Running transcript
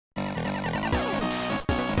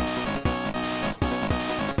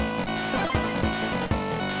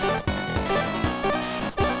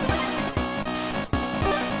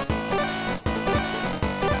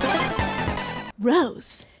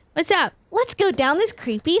Rose. What's up? Let's go down this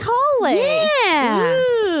creepy hallway. Yeah.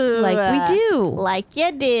 Ooh. Like we do. Like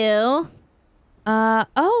you do.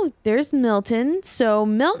 Oh, there's Milton. So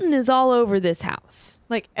Milton is all over this house.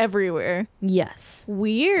 Like everywhere. Yes.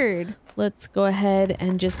 Weird. Let's go ahead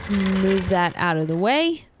and just move that out of the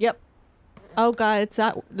way. Yep. Oh god, it's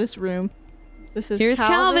this room. This is Here's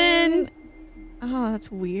Calvin. Oh,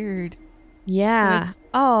 that's weird. Yeah.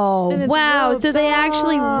 Oh, wow. So they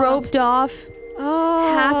actually roped off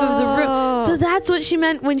half of the room. So that's what she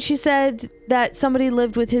meant when she said that somebody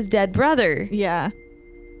lived with his dead brother. Yeah.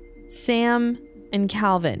 Sam and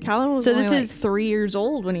Calvin. Calvin was only like 3 years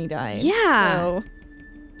old when he died. Yeah. So.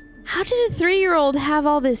 How did a 3-year-old have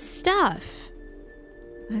all this stuff?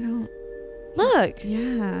 I don't... Look.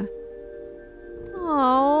 Yeah.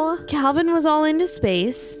 Oh. Calvin was all into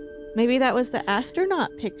space. Maybe that was the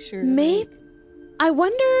astronaut picture. Maybe. I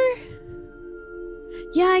wonder...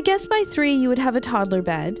 Yeah, I guess by 3 you would have a toddler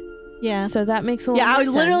bed. Yeah. So that makes a lot more sense. Yeah, I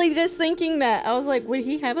was literally just thinking that. I was like, would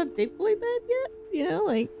he have a big boy bed yet? You know,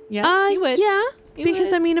 like, yeah, he would. Yeah, he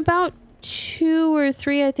because would. I mean, about 2 or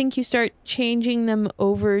 3, I think you start changing them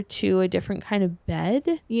over to a different kind of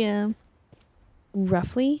bed. Yeah.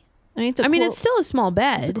 Roughly. I mean, it's still a small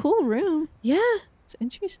bed. It's a cool room. Yeah. It's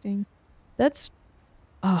interesting. That's...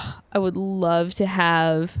 Oh, I would love to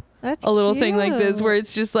have That's a little thing like this where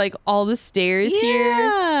it's just like all the stairs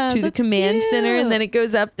here to the command center and then it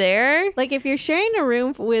goes up there. Like if you're sharing a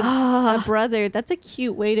room with a brother, that's a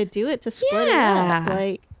cute way to do it, to split it up.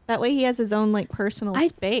 Like that way he has his own like personal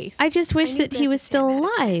space. I just wish that he was still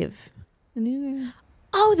alive.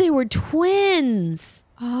 Oh, they were twins.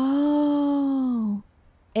 Oh.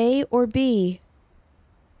 A or B.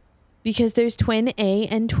 Because there's twin A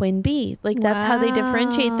and twin B. Like, that's how they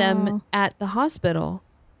differentiate them at the hospital.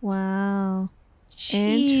 Wow. Jeez.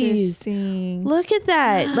 Interesting. Look at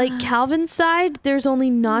that. Like, Calvin's side, there's only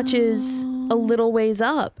notches a little ways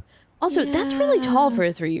up. Also, that's really tall for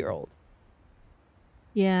a 3-year-old.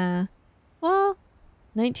 Yeah. Well.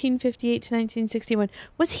 1958 to 1961.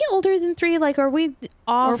 Was he older than 3? Like, are we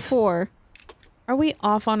off? Or 4. Are we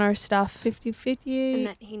off on our stuff? 50, 58. And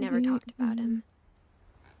that he never talked about him.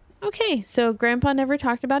 Okay, so Grandpa never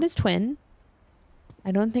talked about his twin.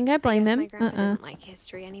 I don't think I blame him. My grandpa didn't like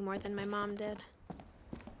history any more than my mom did.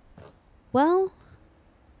 Well,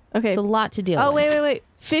 okay, it's a lot to deal with. Oh, wait.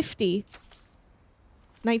 50.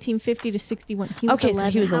 1950 to 61. He was 11. So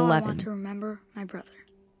he was How 11. I Want to Remember My Brother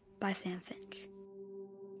by Sam Finch.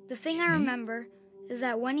 The thing I remember is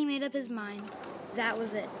that when he made up his mind, that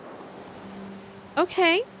was it.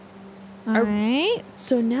 Okay. All right.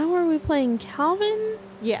 So now are we playing Calvin?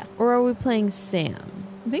 Yeah. Or are we playing Sam?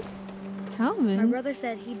 I think Calvin. My brother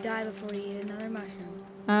said he'd die before he ate another mushroom.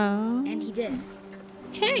 Oh. And he did.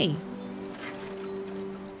 Okay.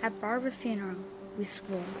 At Barbara's funeral, we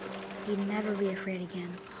swore he'd never be afraid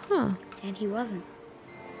again. Huh. And he wasn't.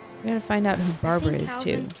 We gotta find out who Barbara is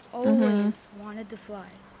too. Always wanted to fly.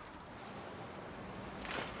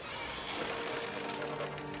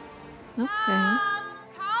 Okay.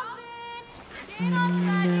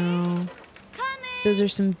 No. Those are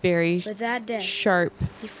some very But that day, sharp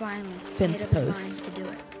he finally fence made up his posts. mind to do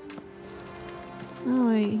it. Oh,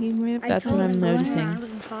 wait, he made up. That's I told what him I'm going noticing. around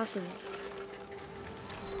was impossible.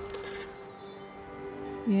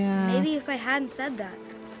 Yeah. Maybe if I hadn't said that.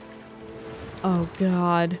 Oh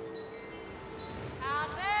God.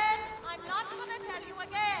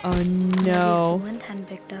 Oh no. Maybe if the wind hadn't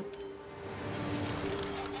picked up,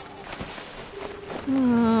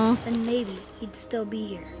 Oh. then maybe he'd still be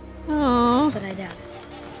here. Oh. But I doubt it.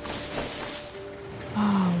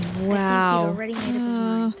 Oh I think wow. he'd already made up his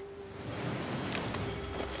mind.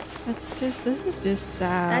 This is just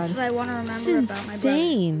sad. That's what I want to remember It's about my brother.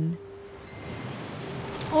 insane.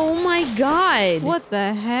 Oh my God. What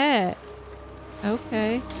the heck?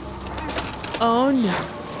 Okay. Oh no.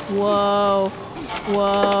 Whoa.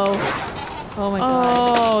 Whoa. Oh my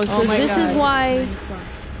god. Oh, so my this God. is why. Learn to fly.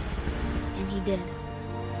 And he did.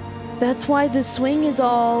 That's why the swing is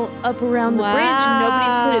all up around the bridge and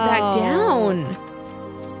nobody's put it back down.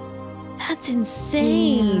 That's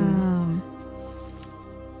insane. Damn.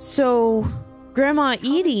 So, Grandma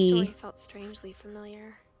Calvin's Edie. story felt strangely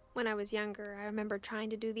familiar. When I was younger, I remember trying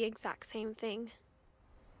to do the exact same thing.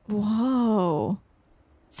 Whoa.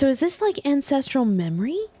 So is this like ancestral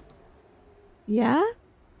memory? Yeah?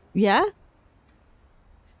 Yeah?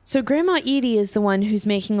 So Grandma Edie is the one who's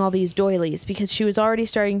making all these doilies because she was already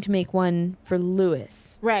starting to make one for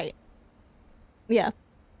Lewis. Right. Yeah.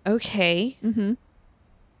 Okay. Mm-hmm.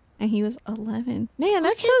 And he was 11. Man,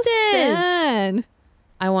 that's Look so at this. sad.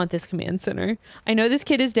 I want this command center. I know this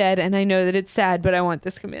kid is dead, and I know that it's sad, but I want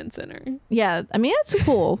this command center. Yeah, I mean, it's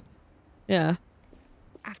cool. Yeah.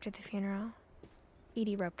 After the funeral,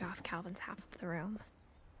 Edie roped off Calvin's half of the room.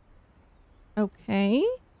 Okay.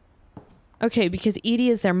 Okay, because Edie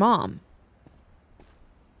is their mom.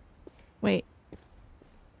 Wait.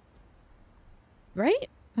 Right?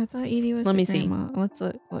 I thought Edie was Let me grandma. See. Let's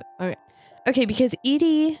look. Okay. Okay, because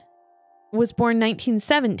Edie was born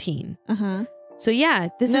 1917. Uh-huh. So yeah,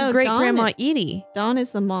 this is great-grandma Edie. Dawn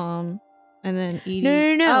is the mom, and then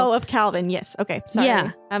Edie. No. Oh, of Calvin. Yes. Okay. Sorry.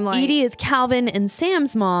 Yeah. I'm like. Edie is Calvin and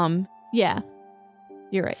Sam's mom. Yeah.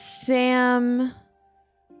 You're right. Sam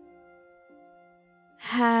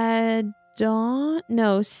had Dawn.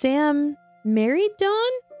 No, Sam married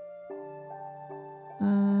Dawn?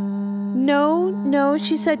 No,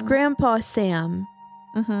 she said Grandpa Sam.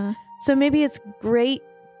 Uh-huh. So maybe it's great-grandma?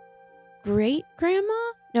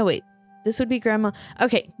 No, wait. This would be grandma.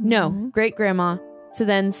 Okay, no, great-grandma. So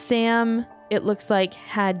then Sam, it looks like,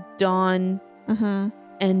 had Dawn. Uh-huh.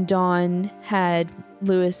 And Dawn had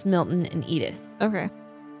Lewis, Milton, and Edith. Okay.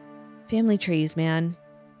 Family trees, man.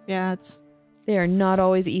 Yeah, they are not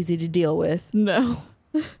always easy to deal with. No.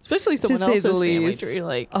 Especially someone else's family tree.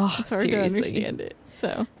 Like, it's hard to understand it.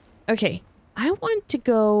 So. Okay. I want to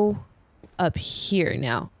go up here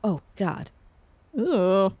now. Oh, God.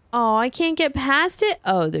 Ooh. Oh, I can't get past it?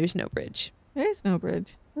 Oh, there's no bridge. There's no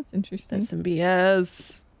bridge. That's interesting. That's some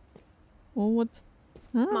BS. Well, what's...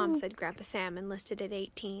 Oh. Mom said Grandpa Sam enlisted at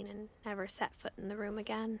 18 and never set foot in the room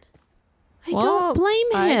again. I don't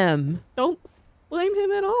blame him. Don't blame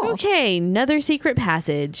him at all. Okay, another secret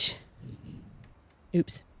passage.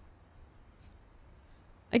 Oops.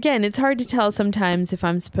 Again, it's hard to tell sometimes if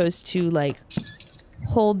I'm supposed to, like,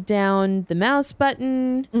 hold down the mouse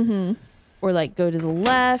button or, like, go to the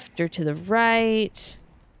left or to the right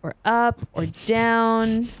or up or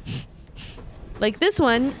down. Like, this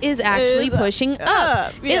one is actually pushing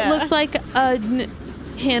up. Yeah. It looks like a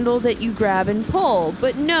handle that you grab and pull,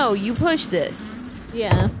 but no, you push this.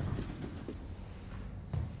 Yeah.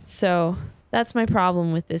 So, that's my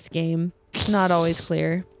problem with this game. It's not always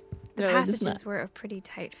clear. The passages were a pretty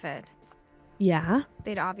tight fit. Yeah?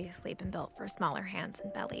 They'd obviously been built for smaller hands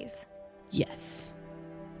and bellies. Yes.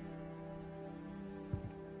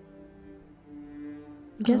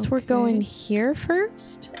 I guess we're going here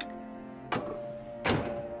first.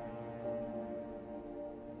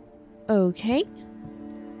 Okay.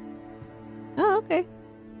 Oh, okay.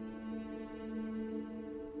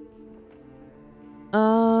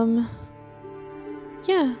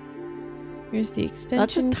 Yeah. Here's the extension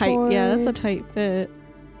That's a tight, cord. yeah, that's a tight fit.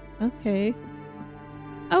 Okay.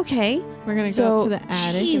 Okay. We're gonna go up to the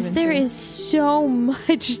attic. Jeez, there is so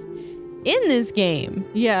much in this game.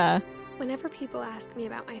 Yeah. Whenever people ask me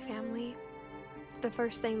about my family, the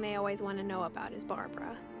first thing they always want to know about is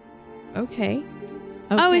Barbara. Okay.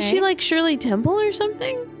 Oh, is she like Shirley Temple or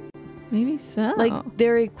something? Maybe so. Like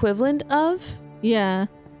their equivalent of? Yeah.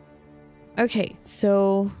 Okay,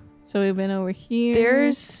 so we've been over here.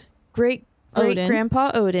 There's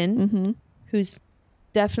great-grandpa Odin, who's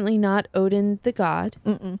definitely not Odin the god.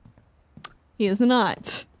 He is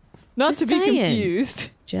not. Not Just to be saying. confused.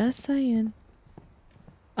 Just saying.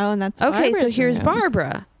 Oh, and that's okay. Barbara's So here's room.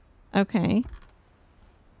 Barbara. Okay.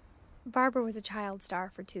 Barbara was a child star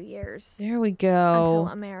for 2 years. There we go. Until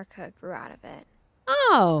America grew out of it.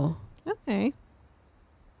 Oh. Okay.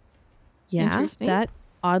 Yeah, that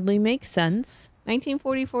oddly makes sense.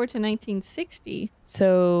 1944 to 1960.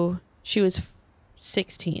 So she was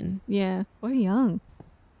 16. Yeah. We're young.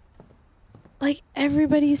 Like,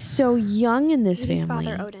 everybody's so young in this Edie's family.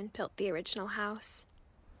 father Odin built the original house.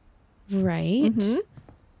 Right.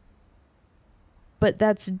 But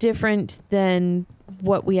that's different than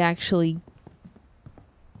what we actually...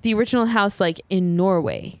 The original house, like, in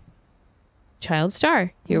Norway. Child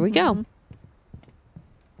star. Here we go.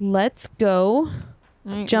 Let's go.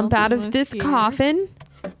 Right, Jump out of this coffin.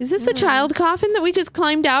 Is this a child coffin that we just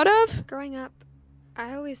climbed out of? Growing up,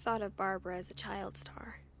 I always thought of Barbara as a child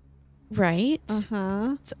star. Right.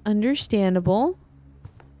 Uh-huh. It's understandable.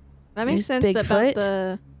 That makes There's sense Bigfoot. about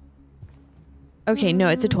the... Okay, no,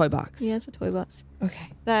 it's a toy box. Yeah, it's a toy box. Okay.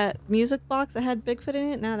 That music box that had Bigfoot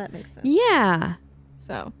in it, now that makes sense. Yeah.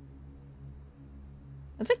 So.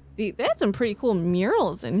 That's they had some pretty cool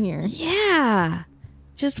murals in here. Yeah.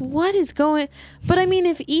 Just what is going... But I mean,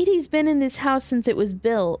 if Edie's been in this house since it was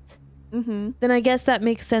built, then I guess that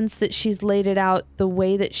makes sense that she's laid it out the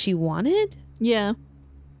way that she wanted. Yeah.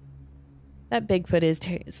 That Bigfoot is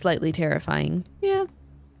slightly terrifying. Yeah.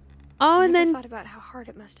 Oh, I and never then... thought about how hard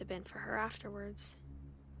it must have been for her afterwards.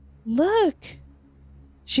 Look.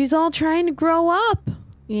 She's all trying to grow up.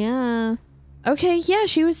 Yeah. Okay, yeah,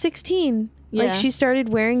 she was 16. Yeah. Like, she started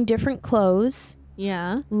wearing different clothes,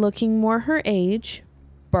 Yeah. looking more her age.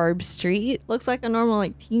 Barb Street. Looks like a normal,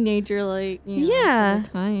 like, teenager, like, you know, Yeah. at the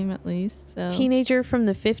time, at least. So. Teenager from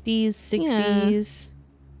the 50s, 60s.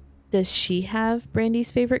 Does she have Brandy's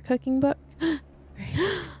favorite cooking book?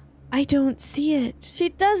 I don't see it. She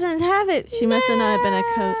doesn't have it. She must have not been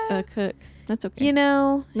a cook. That's okay. You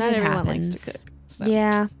know, not it everyone happens. likes to cook. So.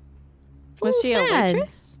 Yeah. Was she a sad.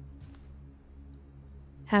 waitress?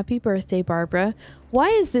 Happy birthday, Barbara. Why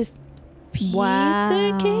is this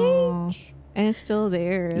pizza cake? And it's still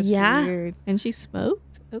there. It's weird. And she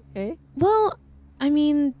smoked? Okay. Well, I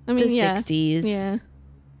mean the yeah. 60s. Yeah.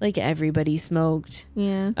 Like, everybody smoked.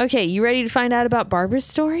 Yeah. Okay, you ready to find out about Barbara's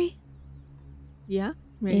story? Yeah.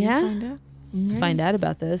 Ready to find out? Let's find out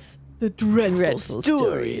about this. The dreadful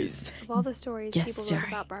stories. Of all the stories Yes, people sorry. wrote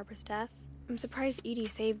about Barbara's death, I'm surprised Edie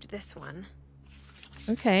saved this one.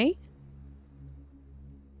 Okay.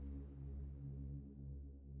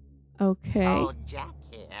 Okay. Old Jack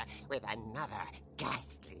here with another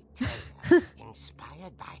ghastly tale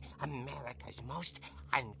inspired by America's most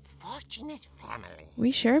unfortunate family.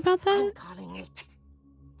 We sure about that? I'm calling it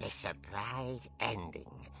The Surprise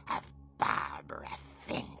Ending of Barbara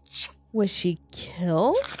Finch. Was she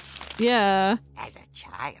killed? Yeah. As a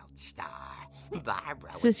child star, Barbara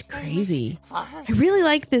This is was famous crazy. for her I really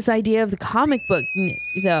like this idea of the comic book,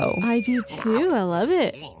 though. I do too. I love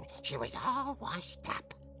it. She was all washed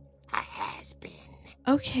up. A has-been.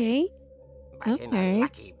 Okay. But in Okay. a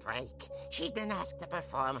lucky break, she'd been asked to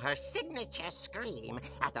perform her signature scream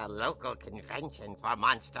at a local convention for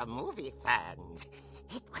monster movie fans.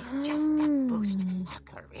 It was just the boost her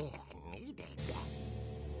career needed.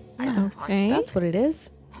 Okay. That's what it is.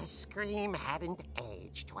 Her scream hadn't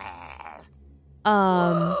aged well.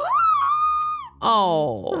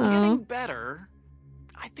 Oh. Getting better.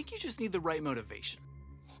 I think you just need the right motivation.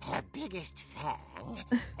 Her biggest fan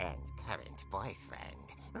and current boyfriend,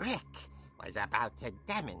 Rick, was about to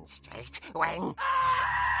demonstrate when...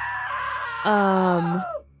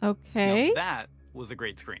 Okay. Now that was a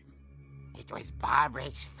great scream. It was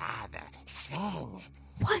Barbara's father, Sven.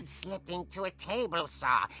 What? Slipped into a table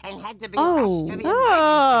saw and had to be rushed to the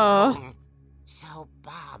emergency room. So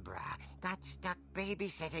Barbara got stuck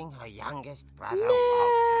babysitting her youngest brother,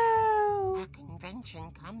 Walter. Her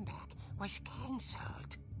convention comeback was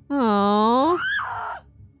cancelled. Oh.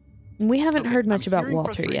 We haven't Okay, heard much I'm about hearing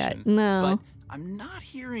Walter yet. frustration, No. But I'm not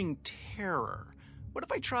hearing terror. What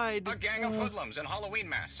if I tried... A gang of hoodlums in Halloween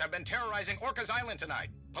masks have been terrorizing Orcas Island tonight.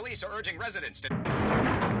 Police are urging residents to...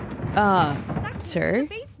 Sir?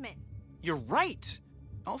 You're right.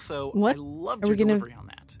 Also, What? I loved Are your we gonna- delivery on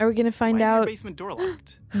that. Are we going to find Why is your out basement door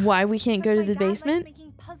locked? why we can't go to the basement?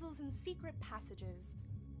 Making puzzles and secret passages.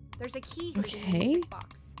 There's a key hidden in Okay. the music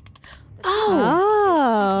box. The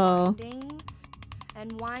Oh. winding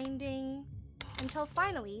and winding until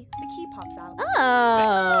finally the key pops out.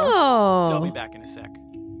 Oh. I'll Oh. be back in a sec.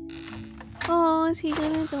 Oh, is he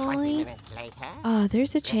gonna 20 die? minutes later, Oh,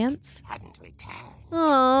 there's a chance. hadn't returned.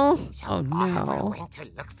 Oh. So Oh, Barbara no. went to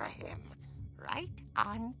look for him, right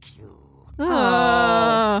on cue.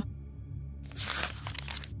 Oh.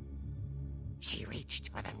 She reached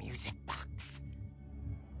for the music box.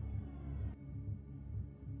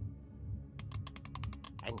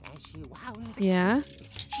 And as she wound the Yeah. key,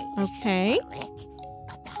 she listened Okay. for Rick,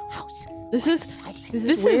 but the house This was is silent. this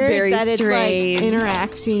This is is weird very that it's strange. like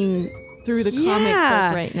interacting through the comic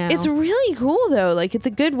book right now. It's really cool, though. Like, it's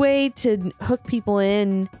a good way to hook people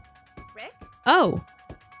in. Rick? Oh.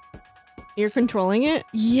 You're controlling it?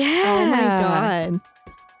 Yeah. Oh my god.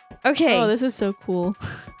 Okay. Oh, this is so cool.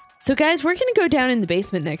 So, guys, we're going to go down in the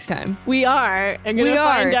basement next time. We are. I'm gonna We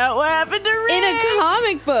find are. out what happened to Rick In a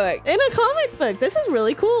comic book. In a comic book. This is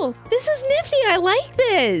really cool. This is nifty. I like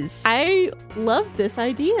this. I love this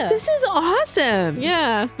idea. This is awesome.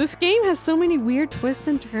 Yeah, this game has so many weird twists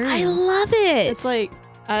and turns. I love it. It's like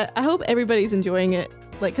I hope everybody's enjoying it.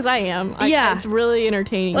 Like, cause I am. Yeah. It's really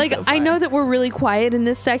entertaining. like, so I far. know that we're really quiet in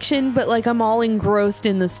this section, but like I'm all engrossed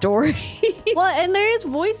in the story. Well, and there is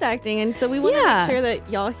voice acting, and so we want to Yeah. make sure that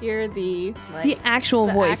y'all hear the like the actual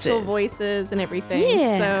the voices. actual voices and everything.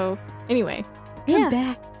 Yeah. So anyway, come Yeah.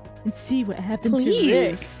 back and see what happened to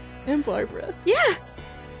Rick Please. and Barbara. Yeah.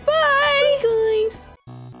 Bye. Bye.